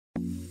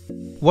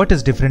What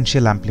is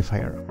differential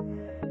amplifier?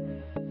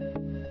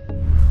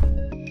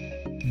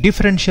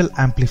 Differential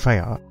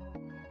amplifier.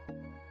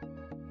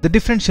 The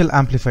differential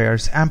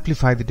amplifiers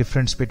amplify the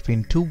difference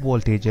between two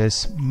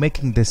voltages,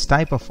 making this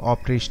type of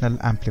operational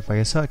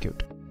amplifier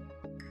circuit.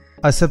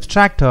 A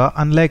subtractor,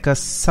 unlike a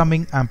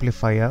summing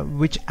amplifier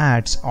which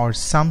adds or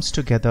sums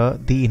together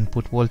the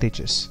input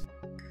voltages.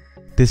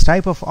 This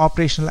type of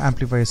operational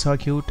amplifier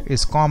circuit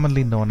is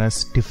commonly known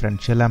as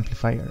differential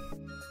amplifier.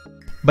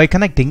 By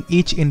connecting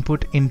each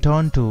input in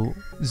turn to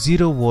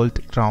 0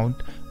 volt ground,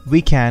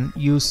 we can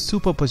use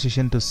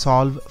superposition to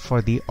solve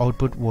for the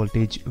output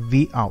voltage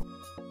Vout.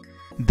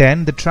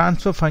 Then the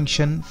transfer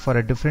function for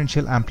a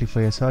differential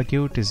amplifier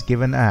circuit is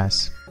given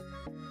as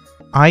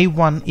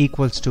I1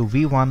 equals to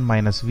V1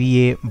 minus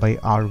VA by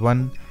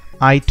R1,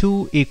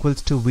 I2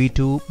 equals to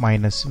V2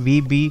 minus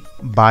VB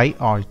by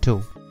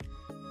R2.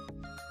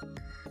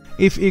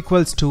 If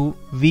equals to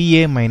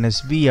VA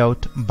minus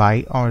Vout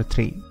by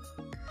R3.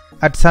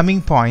 At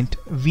summing point,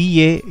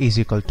 VA is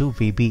equal to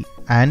VB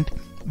and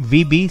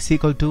VB is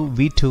equal to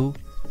V2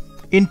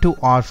 into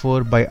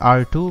R4 by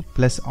R2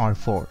 plus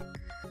R4.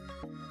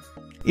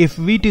 If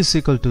V2 is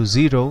equal to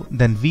 0,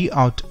 then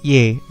Vout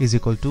A is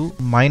equal to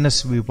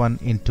minus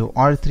V1 into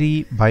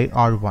R3 by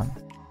R1.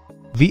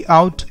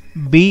 Vout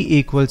B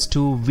equals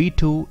to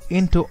V2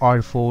 into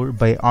R4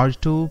 by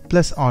R2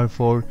 plus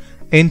R4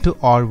 into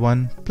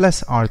R1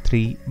 plus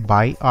R3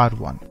 by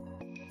R1.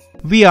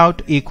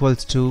 Vout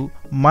equals to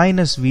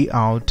minus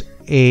Vout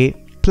A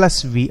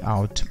plus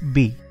Vout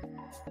B.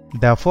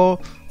 Therefore,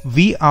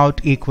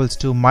 Vout equals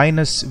to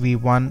minus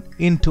V1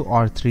 into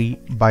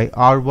R3 by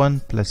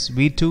R1 plus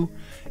V2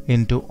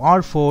 into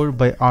R4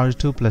 by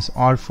R2 plus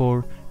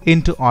R4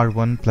 into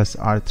R1 plus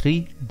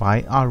R3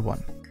 by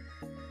R1.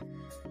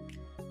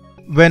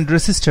 When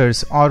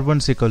resistors R1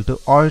 is equal to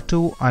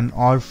R2 and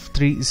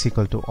R3 is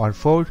equal to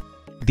R4,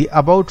 the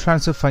above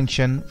transfer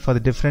function for the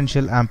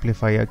differential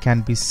amplifier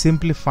can be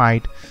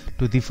simplified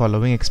to the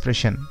following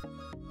expression.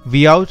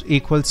 Vout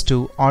equals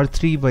to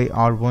R3 by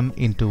R1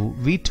 into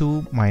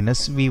V2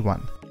 minus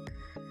V1.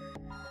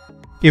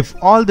 If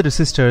all the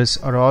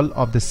resistors are all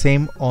of the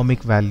same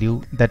ohmic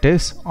value, that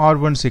is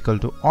R1 is equal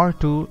to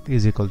R2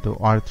 is equal to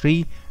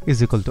R3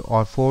 is equal to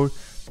R4,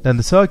 then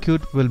the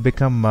circuit will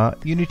become a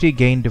unity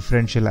gain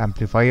differential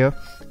amplifier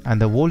and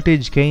the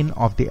voltage gain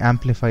of the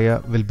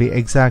amplifier will be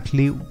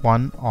exactly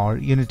 1 or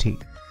unity.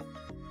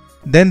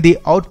 Then the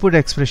output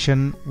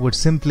expression would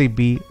simply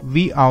be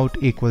Vout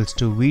equals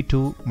to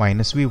V2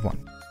 minus V1.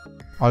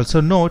 Also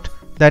note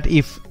that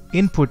if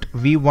input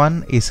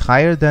V1 is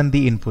higher than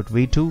the input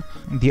V2,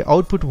 the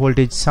output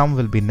voltage sum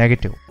will be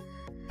negative.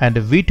 And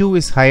if V2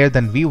 is higher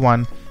than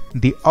V1,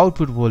 the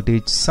output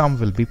voltage sum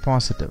will be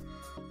positive.